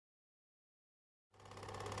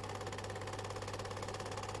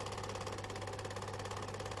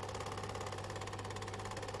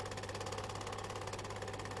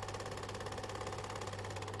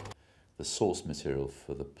the source material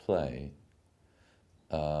for the play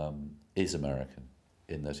is American,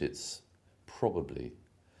 in that it's probably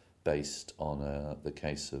based on the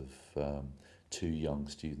case of two young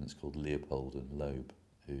students called Leopold and Loeb,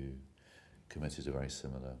 who committed a very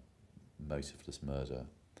similar motiveless murder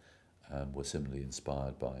and were similarly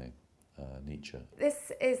inspired by Nietzsche.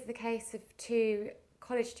 This is the case of two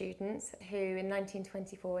college students who in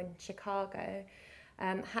 1924 in Chicago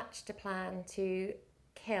hatched a plan to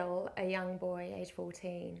kill a young boy aged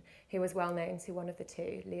 14 who was well known to one of the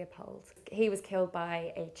two, Leopold. He was killed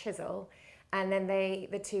by a chisel, and then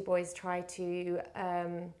the two boys tried to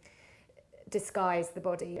disguise the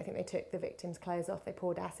body. I think they took the victim's clothes off, they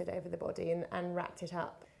poured acid over the body and wrapped it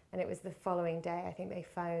up. And it was the following day, I think they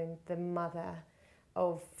phoned the mother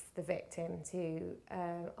of the victim to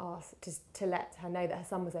ask to let her know that her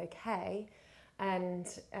son was okay, and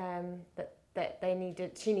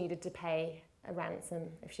that she needed to pay a ransom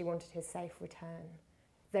if she wanted his safe return.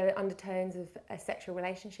 There were undertones of a sexual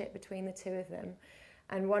relationship between the two of them,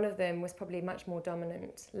 and one of them was probably much more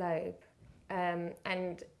dominant, Loeb,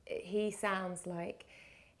 and he sounds like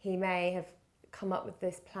he may have come up with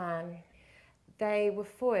this plan. They were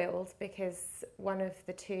foiled because one of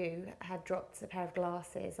the two had dropped a pair of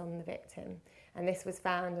glasses on the victim, and this was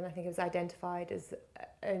found, and I think it was identified as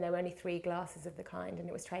there were only 3 glasses of the kind, and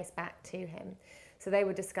it was traced back to him. So they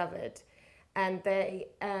were discovered, and they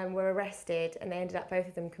were arrested, and they ended up, both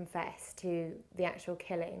of them confessed to the actual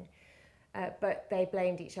killing, but they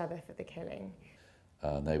blamed each other for the killing.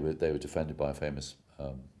 They were defended by a famous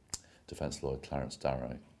defence lawyer, Clarence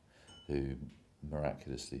Darrow, who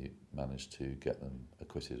miraculously managed to get them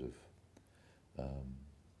acquitted of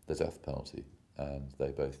the death penalty, and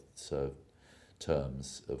they both served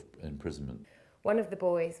terms of imprisonment. One of the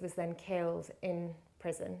boys was then killed in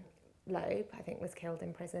prison. Loeb, I think, was killed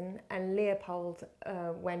in prison, and Leopold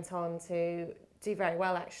went on to do very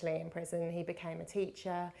well actually in prison. He became a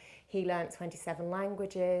teacher, he learnt 27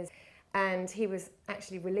 languages, and he was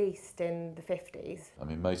actually released in the 50s. I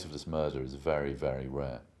mean, motiveless murder is very, very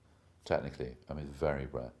rare. Technically, I mean, very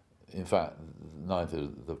rare. In fact, neither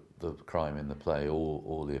the crime in the play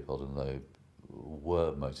or Leopold and Loeb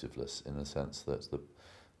were motiveless, in the sense that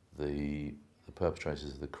the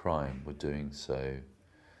perpetrators of the crime were doing so,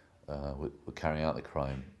 were carrying out the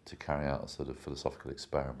crime to carry out a sort of philosophical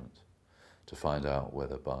experiment, to find out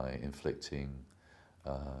whether by inflicting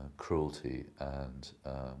cruelty and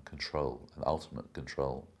control, and ultimate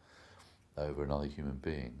control over another human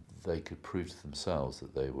being, they could prove to themselves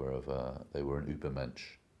that they were an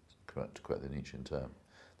Übermensch, to quote the Nietzschean term,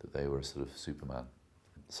 that they were a sort of Superman.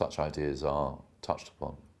 Such ideas are touched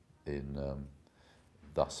upon in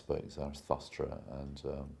Thus Spoke Zarathustra and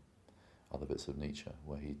other bits of Nietzsche,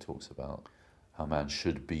 where he talks about how man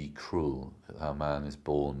should be cruel, how man is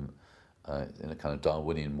born in a kind of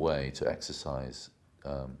Darwinian way to exercise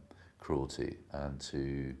cruelty and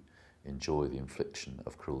to enjoy the infliction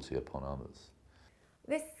of cruelty upon others.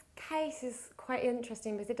 This case is quite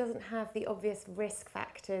interesting because it doesn't have the obvious risk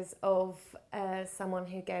factors of someone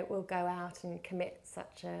who will go out and commit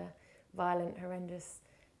such a violent, horrendous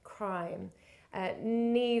crime.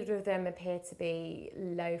 Neither of them appear to be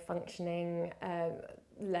low functioning,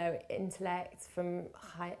 low intellect, from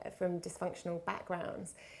dysfunctional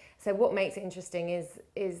backgrounds. So what makes it interesting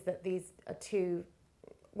is that these are two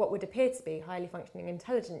what would appear to be highly functioning,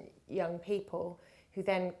 intelligent young people who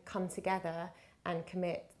then come together and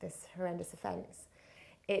commit this horrendous offence.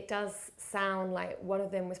 It does sound like one of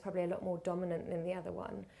them was probably a lot more dominant than the other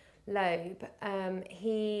one. Loeb,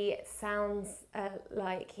 he sounds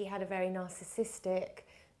like he had a very narcissistic,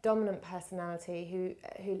 dominant personality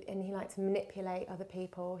and he liked to manipulate other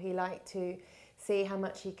people. He liked to see how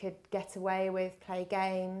much he could get away with, play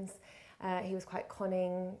games. He was quite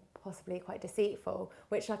conning, possibly quite deceitful,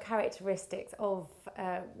 which are characteristics of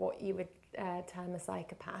what you would term a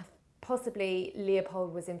psychopath. Possibly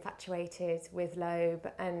Leopold was infatuated with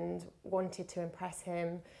Loeb and wanted to impress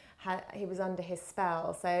him. He was under his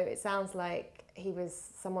spell, so it sounds like he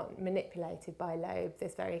was somewhat manipulated by Loeb,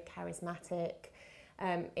 this very charismatic,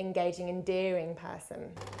 engaging, endearing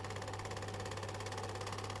person.